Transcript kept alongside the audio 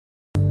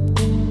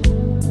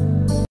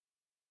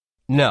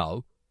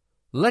Now,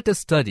 let us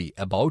study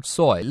about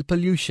soil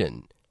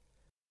pollution.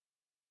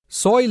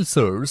 Soil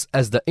serves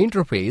as the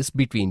interface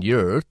between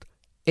earth,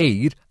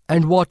 air,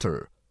 and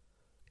water.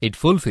 It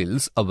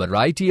fulfills a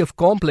variety of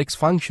complex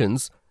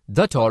functions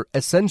that are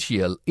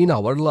essential in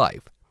our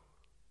life.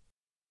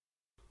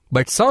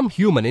 But some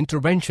human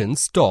interventions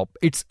stop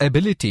its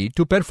ability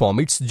to perform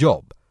its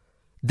job.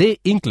 They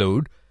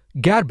include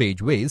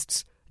garbage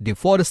wastes,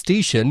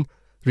 deforestation,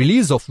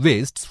 release of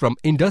wastes from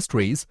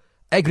industries,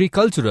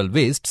 agricultural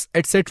wastes,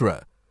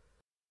 etc.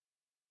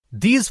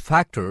 These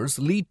factors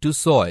lead to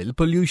soil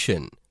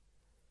pollution.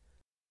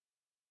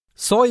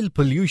 Soil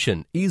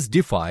pollution is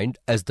defined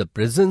as the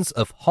presence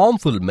of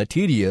harmful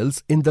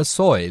materials in the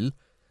soil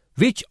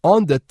which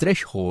on the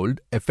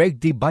threshold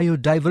affect the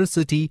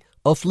biodiversity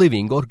of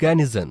living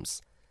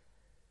organisms.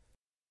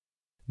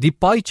 The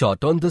pie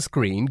chart on the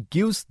screen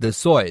gives the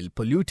soil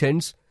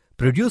pollutants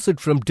produced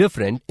from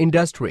different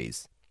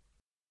industries.